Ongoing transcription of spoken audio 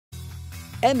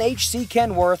MHC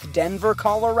Kenworth, Denver,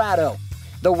 Colorado.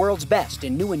 The world's best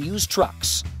in new and used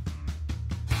trucks.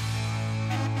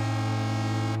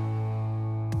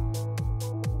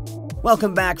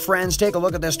 Welcome back, friends. Take a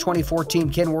look at this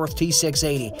 2014 Kenworth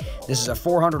T680. This is a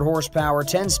 400 horsepower,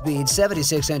 10-speed,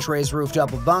 76-inch raised roof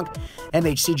double bunk.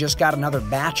 MHC just got another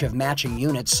batch of matching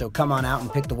units, so come on out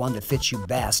and pick the one that fits you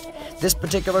best. This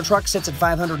particular truck sits at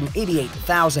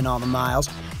 588,000 on the miles.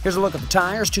 Here's a look at the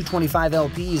tires, 225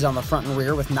 LPs on the front and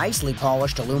rear with nicely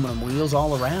polished aluminum wheels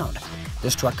all around.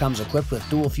 This truck comes equipped with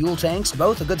dual fuel tanks,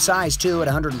 both a good size too at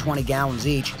 120 gallons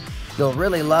each. You'll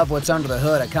really love what's under the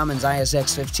hood, a Cummins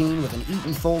ISX-15 with an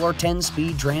Eaton Fuller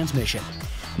 10-speed transmission.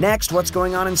 Next, what's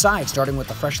going on inside, starting with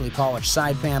the freshly polished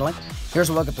side paneling. Here's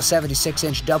a look at the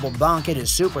 76-inch double bunk. It is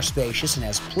super spacious and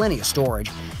has plenty of storage.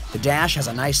 The dash has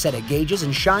a nice set of gauges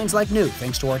and shines like new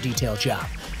thanks to our detail job.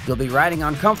 You'll be riding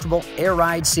on comfortable air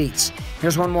ride seats.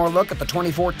 Here's one more look at the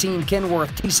 2014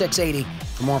 Kenworth T680.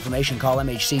 For more information, call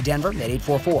MHC Denver at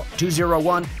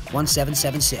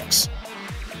 844-201-1776.